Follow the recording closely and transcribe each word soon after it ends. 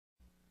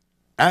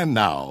And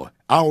now,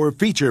 our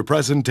feature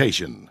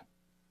presentation.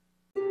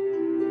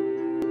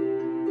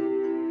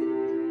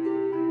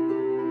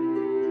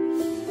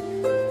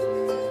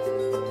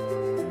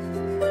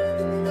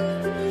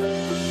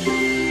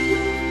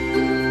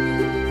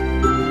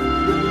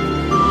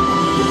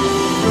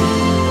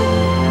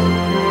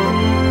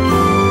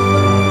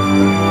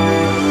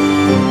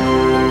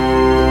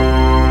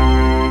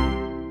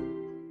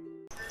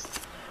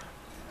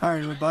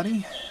 Alright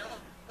everybody,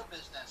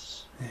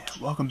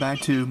 welcome back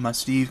to my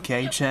Steve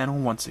K channel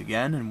once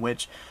again, in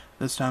which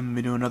this time I'm going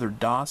to be doing another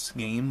DOS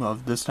game.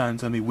 This time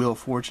it's going to be Wheel of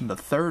Fortune, the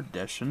 3rd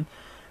edition.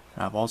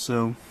 I've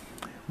also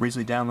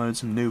recently downloaded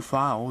some new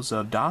files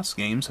of DOS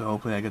games, so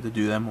hopefully I get to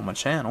do them on my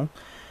channel.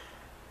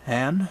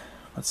 And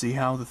let's see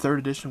how the 3rd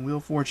edition Wheel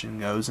of Fortune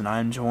goes, and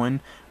I'm joined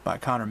by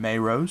Connor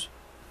Mayrose.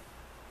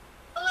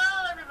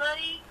 Hello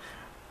everybody.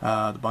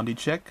 The Bundy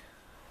Chick.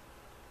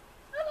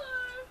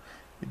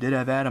 We did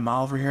have Adam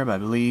Oliver here, but I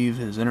believe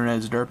his internet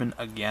is derping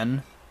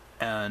again.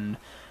 And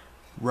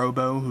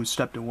Robo, who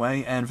stepped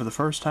away. And for the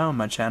first time on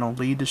my channel,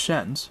 Lee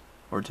Deschennes,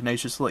 or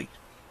Tenacious Lee.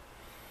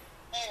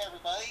 Hey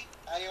everybody,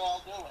 how you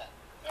all doing?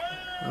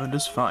 Doing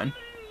just fine.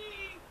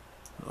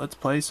 Let's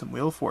play some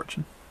Wheel of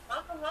Fortune.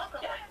 Welcome.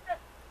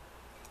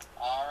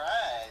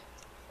 Alright.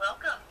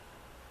 Welcome.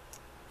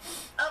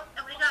 Oh,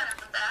 and we got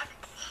Adam back.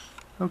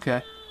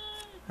 Okay,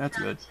 that's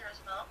good. Adam's here as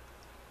well.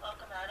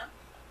 Welcome, Adam.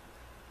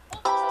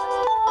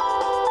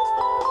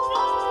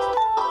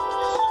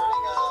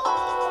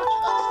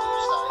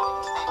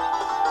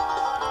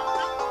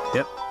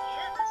 Yep.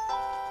 Yes.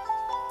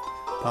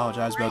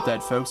 Apologize about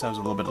that, folks. That was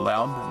a little bit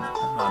loud.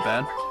 Not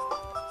bad.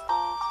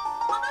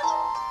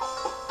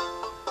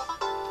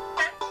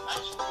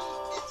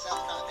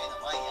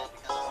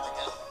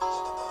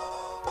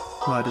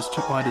 Well, I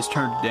just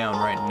turned it down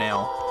right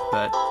now,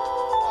 but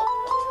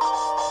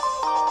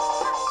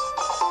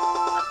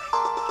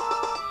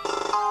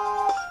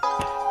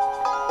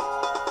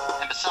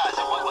And besides,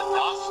 I wonder what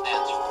DOS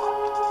stands for.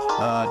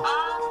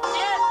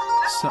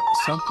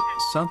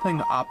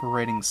 something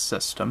operating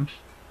system.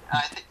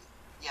 I think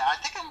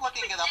I'm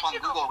looking it up on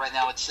Google right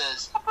now. It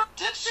says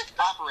Disk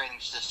Operating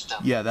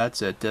System. Yeah,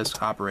 that's it.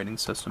 Disk operating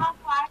system.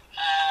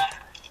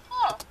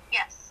 Oh,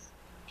 yes.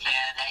 Yeah,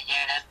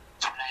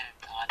 that's what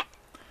I thought.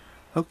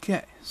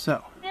 Okay,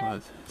 so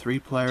with 3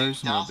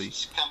 players, and it'll be.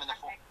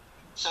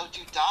 So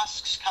do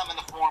DOSs come in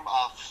the form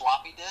of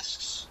floppy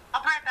disks?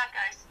 I'll be right back,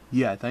 guys.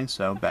 Yeah, I think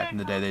so. Back in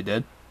the day, they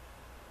did.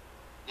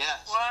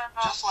 Yes. Wow.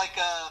 Just like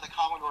the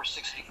Commodore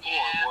 64,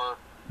 where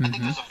I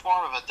think there's a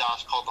form of a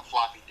DOS called the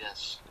floppy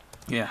disk.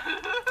 Yeah.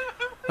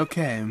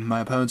 Okay,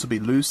 my opponents will be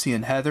Lucy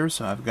and Heather,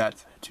 so I've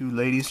got 2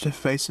 ladies to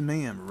facing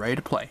me. I'm ready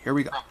to play. Here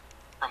we go.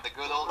 From the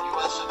good old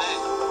US of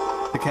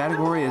A. The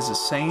category is the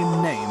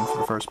same name for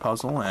the first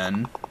puzzle,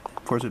 and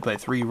of course we play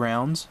 3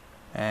 rounds,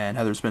 and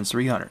Heather spins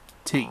 300.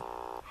 T.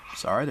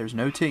 Sorry, there's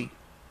no T.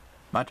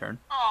 My turn.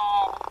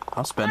 Oh,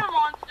 I'll spin. come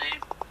on,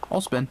 Steve.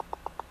 I'll spin.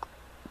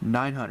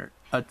 900.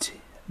 A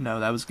T. No,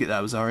 that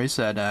was already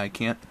said. I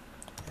can't.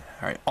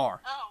 Alright, R.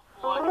 Oh,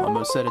 boy.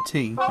 Almost said a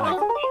T. But I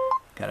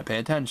gotta pay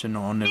attention.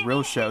 On the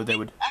real show, they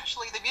would.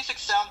 Actually, the music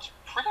sounds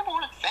pretty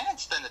more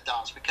advanced than the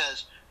DOS,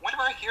 because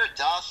whenever I hear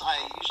DOS,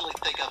 I usually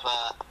think of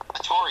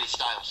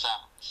Atari-style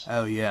sounds.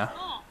 Oh, yeah.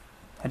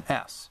 An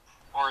S.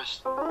 Or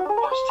is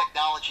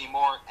technology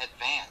more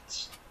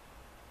advanced?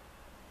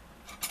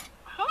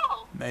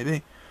 Cool.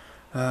 Maybe.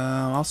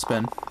 I'll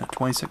spin. At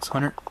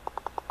 2600.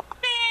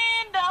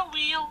 Spin the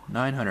wheel.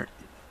 900.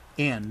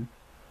 N.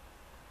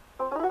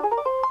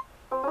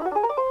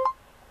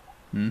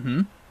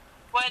 Mm-hmm.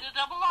 Way to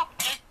double up.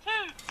 It's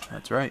 2.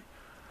 That's right.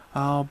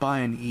 I'll buy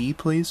an E,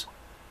 please.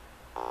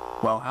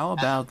 Well, how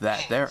about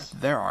that?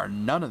 There are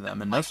none of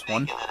them in this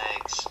one. Bacon and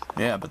eggs.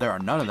 Yeah, but there are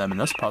none of them in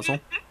this puzzle.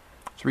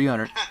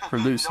 300 for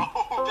Lucy. No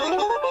bacon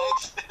and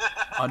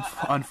eggs.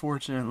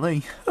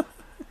 Unfortunately.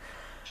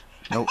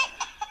 Nope.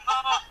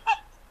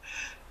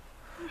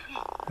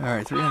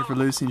 Alright, 300 for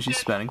Lucy, and she's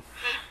spinning.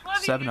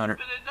 700.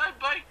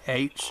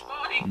 H.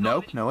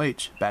 Nope, no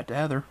H. Back to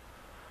Heather.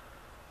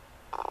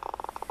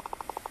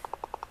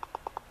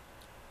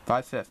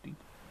 550.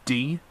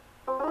 D.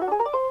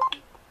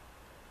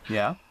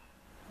 Yeah.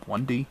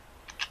 1 D.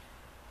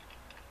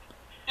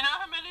 You know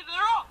how many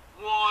there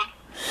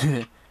are?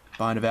 1.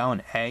 Bind a vowel,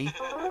 an A.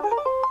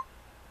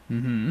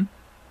 Mm-hmm.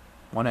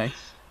 1A.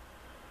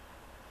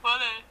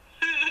 1.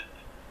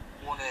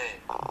 1A.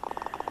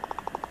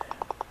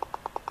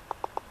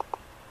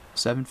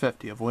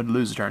 750. Avoid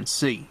loser turn.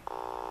 C.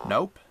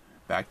 Nope.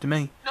 Back to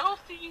me. No,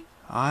 Steve.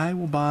 I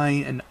will buy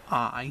an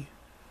I.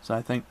 So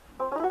I think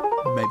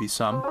maybe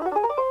some.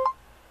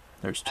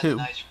 There's 2.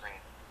 That's ice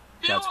cream.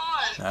 That's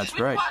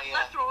right.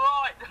 That's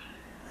alright.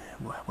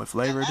 With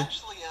flavored.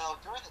 Actually,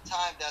 during the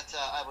time that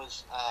I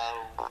was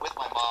with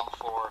my mom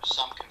for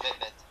some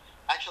commitment,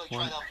 I actually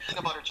tried out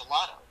peanut butter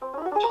gelato.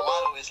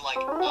 Gelato is like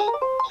a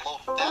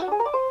low-fat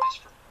ice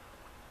cream.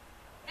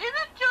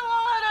 Isn't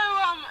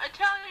gelato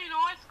Italian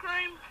ice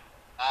cream?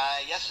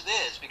 Yes, it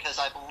is, because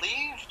I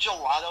believe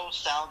gelato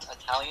sounds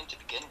Italian to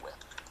begin with.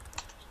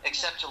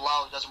 Except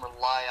gelato doesn't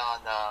rely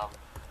on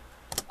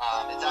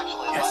It's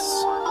actually a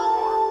Yes. Latin word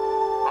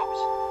for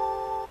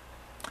rose.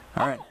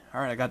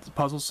 Alright, I got the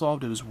puzzle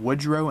solved. It was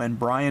Woodrow and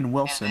Brian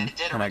Wilson. And it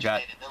did And I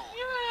got originate in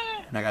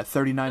Italy. and I got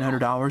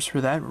 $3,900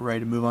 for that. We're ready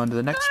to move on to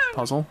the next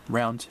puzzle,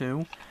 round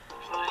 2.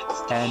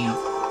 And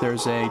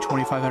there's a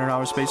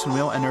 $2,500 space and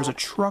wheel, and there's a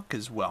truck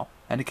as well.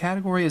 And the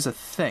category is a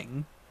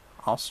thing.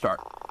 I'll start.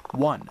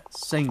 1,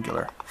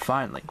 singular.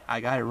 Finally, I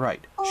got it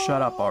right.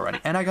 Shut up already.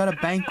 And I got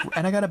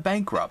a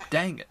bankrupt.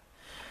 Dang it.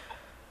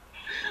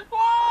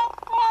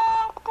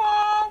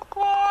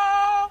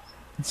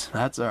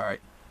 That's alright.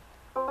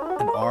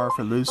 An R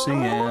for Lucy,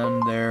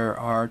 and there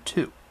are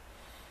 2.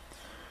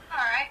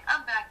 Alright,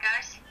 I'm back,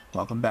 guys.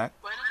 Welcome back.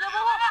 So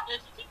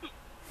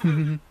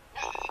we're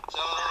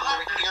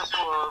here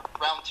for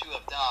round 2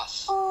 of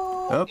DOS.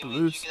 Oh, In which you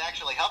lose. can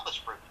actually help us,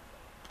 Fruit.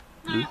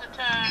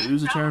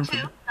 Lose a turn Round for. 2.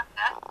 Not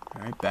bad.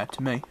 Alright, back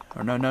to me.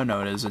 Or no,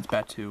 it is. It's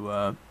back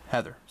to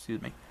Heather.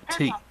 Excuse me.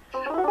 T.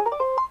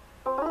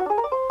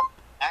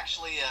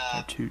 Actually,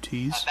 There are 2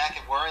 T's. back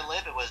at where I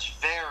live, it was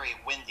very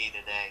windy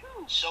today.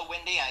 So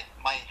windy,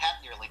 my hat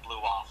nearly blew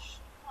off.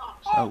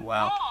 Oh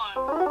wow.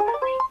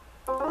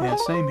 Yeah,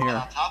 same And here.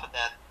 on top of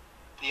that,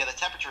 the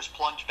temperatures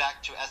plunged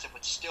back to as if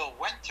it's still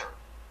winter.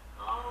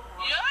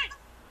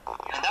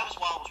 And that was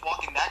while I was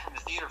walking back from the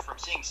theater from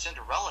seeing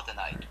Cinderella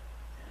tonight.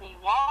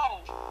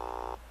 Wow.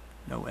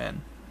 No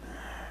N.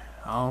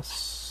 I'll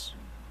spin.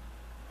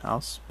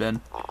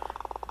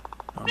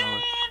 Oh no.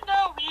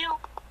 No wheel.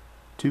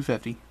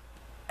 250.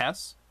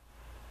 S.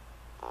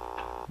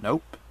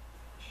 Nope.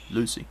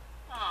 Lucy.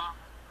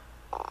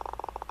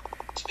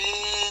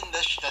 Spin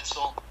the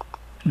schnitzel.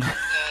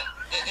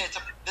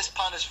 This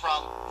pun is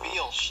from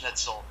veal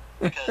schnitzel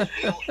because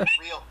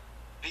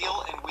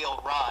veal and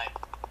wheel rhyme.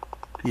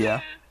 Yeah.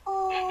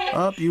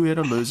 Up, you hit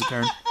a loser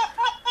turn.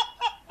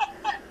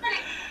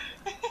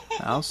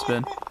 I'll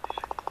spin.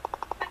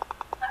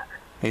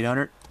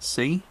 800.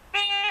 C.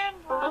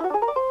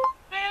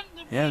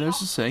 Yeah, there's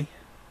a C.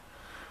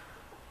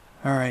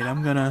 Alright, I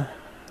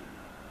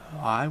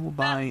will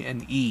buy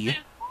an E. Yeah.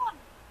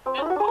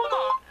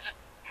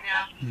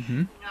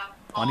 Mm-hmm. No.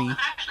 Funny. Well,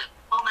 actually,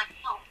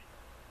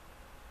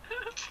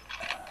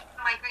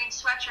 my green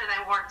sweatshirt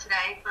I wore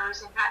today for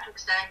St.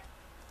 Patrick's Day.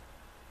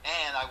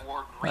 And I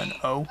wore green An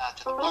O. to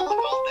the public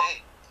all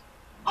day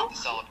Oh. to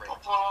celebrate.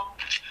 Oh.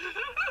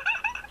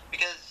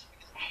 Because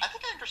I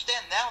think I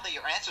understand now that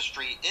your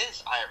ancestry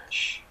is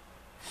Irish.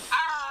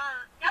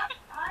 Yep,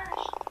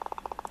 Irish.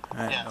 I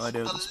have no Yes,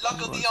 idea the what this luck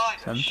puzzle of the was.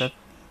 Irish. 750.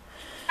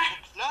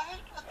 Flying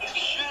at the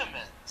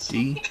Shermans. D.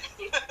 Even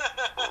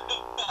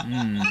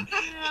out of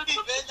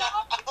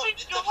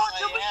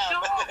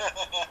Siam.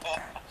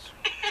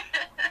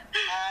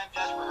 I'm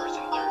just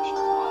rehearsing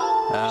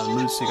lyrics.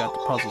 Lucy got the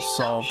puzzle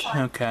solved.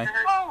 Okay.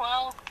 Oh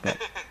well. Good.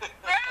 So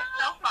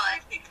fun.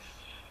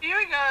 Here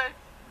we go.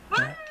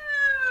 Woo!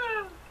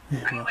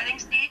 Are you winning,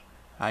 Steve?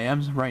 I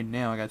am right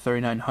now. I got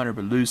 3,900,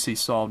 but Lucy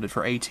solved it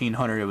for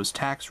 1,800. It was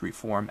Tax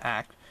Reform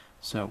Act.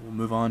 So we'll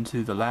move on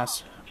to the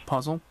last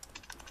puzzle,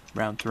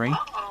 round 3.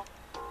 Uh-oh.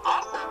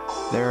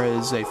 Awesome. There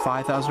is a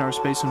 $5,000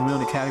 space and wheel.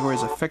 The category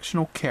is a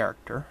fictional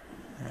character,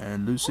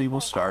 and Lucy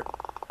will start.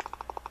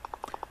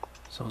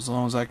 So as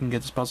long as I can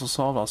get this puzzle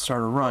solved, I'll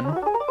start a run.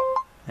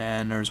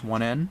 And there's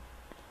 1 N.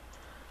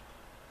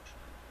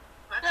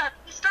 That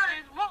is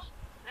what?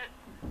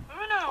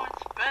 Uno in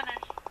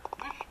Spanish.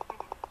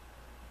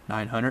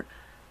 900.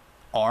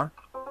 R.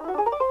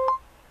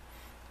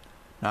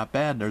 Not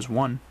bad. There's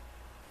 1.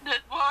 That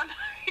one.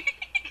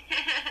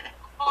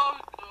 Oh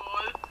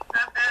god.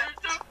 Not bad.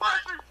 There's no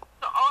purpose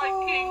to I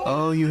King.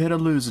 Oh, you hit a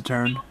loser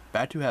turn.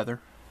 Back to Heather.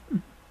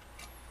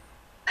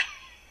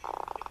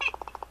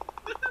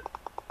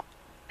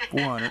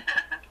 400.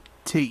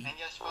 T. And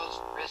I suppose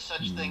there is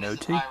such thing No as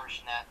T. an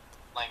Irish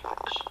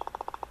language.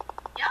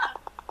 Yeah.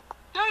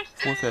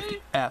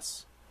 450.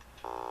 S.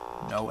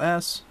 No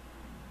S.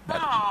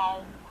 That-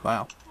 Oh.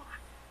 Wow.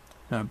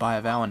 Gonna buy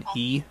a vowel an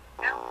E.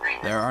 Yeah,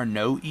 great. There are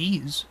no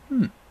E's.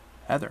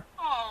 Heather.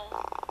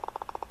 Oh.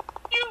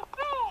 You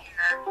go.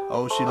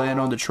 Oh, she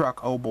landed on the truck.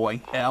 Oh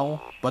boy.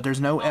 L. But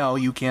there's no L.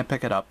 You can't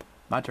pick it up.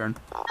 My turn.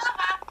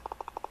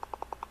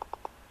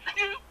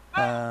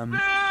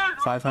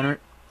 500.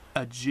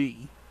 A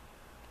G.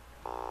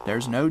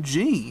 There's no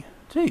G.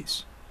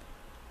 Jeez.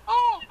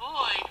 Oh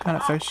boy.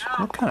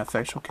 What kind of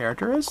fictional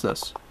character is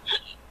this?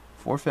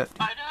 450.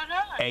 I don't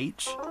know.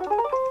 H.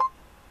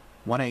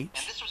 1 And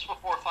H. this was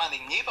before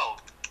Finding Nemo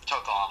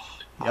took off.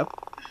 Yep.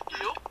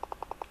 Yep,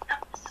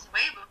 this is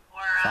way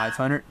before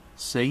 500.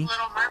 C.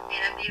 Little Mermaid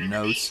and Beauty and the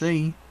No Beast.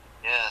 C.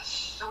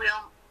 Yes. The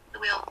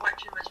Wheel of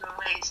Fortune was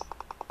released.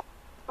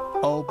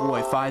 Oh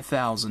boy,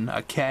 5,000.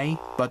 A K,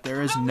 but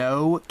there is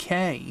no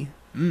K.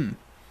 I'm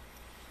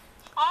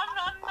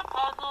not in the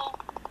puzzle.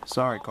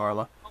 Sorry,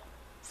 Carla.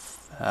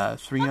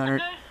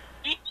 300.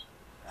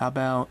 How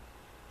about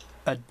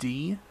a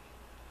D?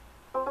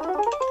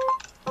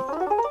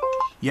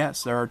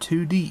 Yes, there are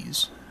 2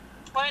 D's.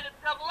 Way to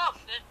double up.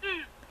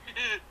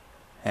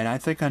 And I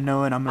think I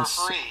know it. For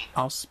free.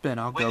 I'll spin.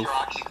 I'll With go. your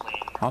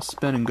OxyClean. I'll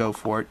spin and go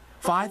for it.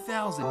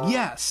 5,000.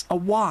 Yes, a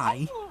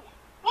Y. Woo!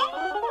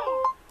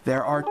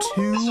 There are This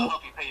will two.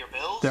 help you pay your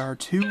bills. There are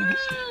two Ys.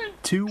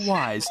 All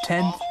buying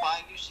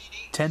new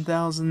CDs.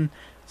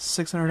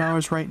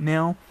 $10,600 right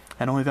now,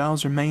 and only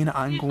vowels remain.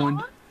 I'm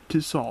going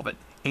to solve it.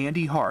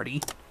 Andy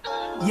Hardy.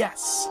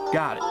 Yes,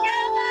 got it.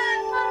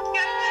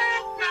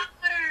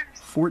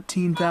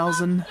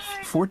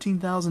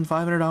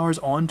 $14,500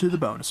 onto the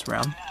bonus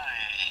round.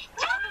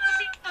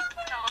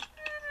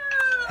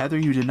 Heather,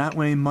 you did not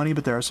win any money,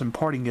 but there are some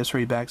parting gifts for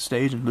you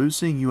backstage. And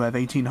Lucy, you have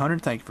 $1,800.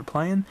 Thank you for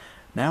playing.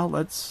 Now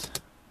let's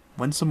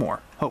win some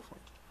more, hopefully.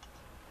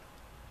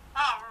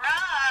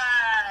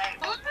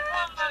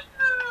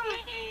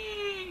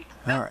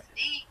 Alright.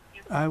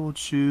 I will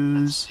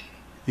choose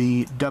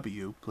the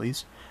W,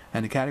 please.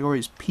 And the category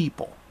is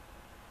people.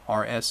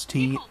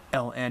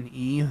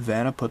 R-S-T-L-N-E.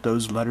 Vanna, put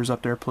those letters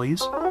up there,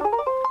 please. I was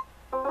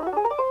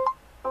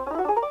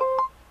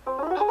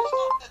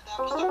thought that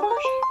was the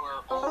version where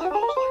only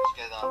those letters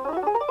get up,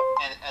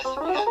 and as if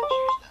you hadn't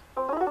used them.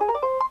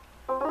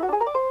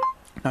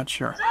 Not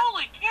sure.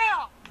 Holy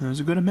cow! There's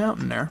a good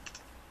amount in there.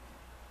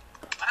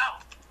 Wow.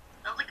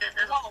 That's good.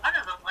 There's a lot of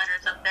those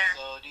letters up there.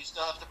 So do you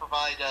still have to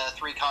provide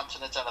 3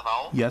 consonants and a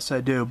vowel? Yes,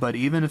 I do. But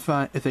even if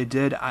they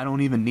did, I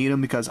don't even need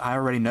them because I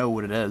already know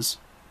what it is.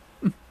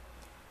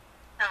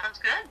 Sounds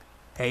good.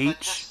 But H,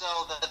 just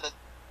so the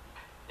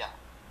yeah.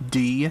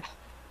 D,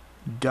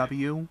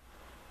 W,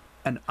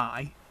 and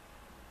I.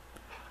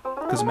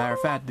 Because as a matter of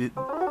fact,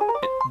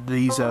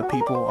 these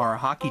people are a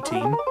hockey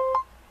team.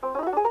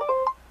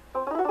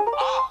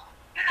 Ah,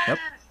 Yep.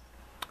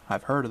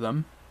 I've heard of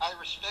them. I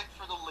respect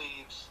for the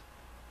leaves.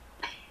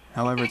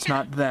 However, it's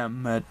not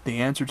them. The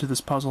answer to this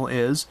puzzle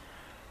is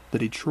the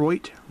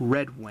Detroit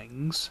Red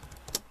Wings.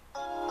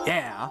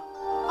 Yeah.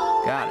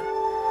 Got it.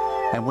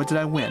 And what did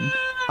I win?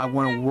 I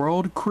won a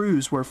world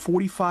cruise worth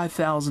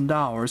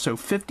 $45,000, so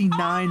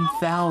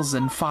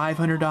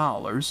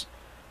 $59,500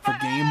 for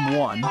game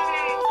 1.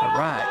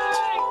 Alright.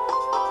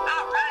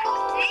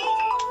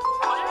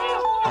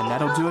 And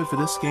that'll do it for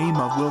this game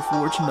of Wheel of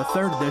Fortune, the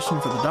 3rd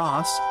edition for the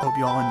DOS. Hope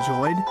you all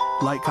enjoyed.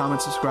 Like,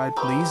 comment, subscribe,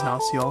 please, and I'll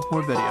see you all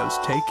for more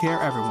videos. Take care,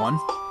 everyone.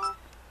 And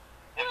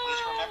please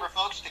remember,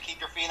 folks, to keep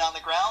your feet on the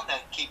ground and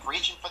keep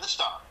reaching for the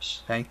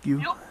stars. Thank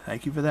you.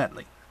 Thank you for that,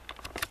 Lee.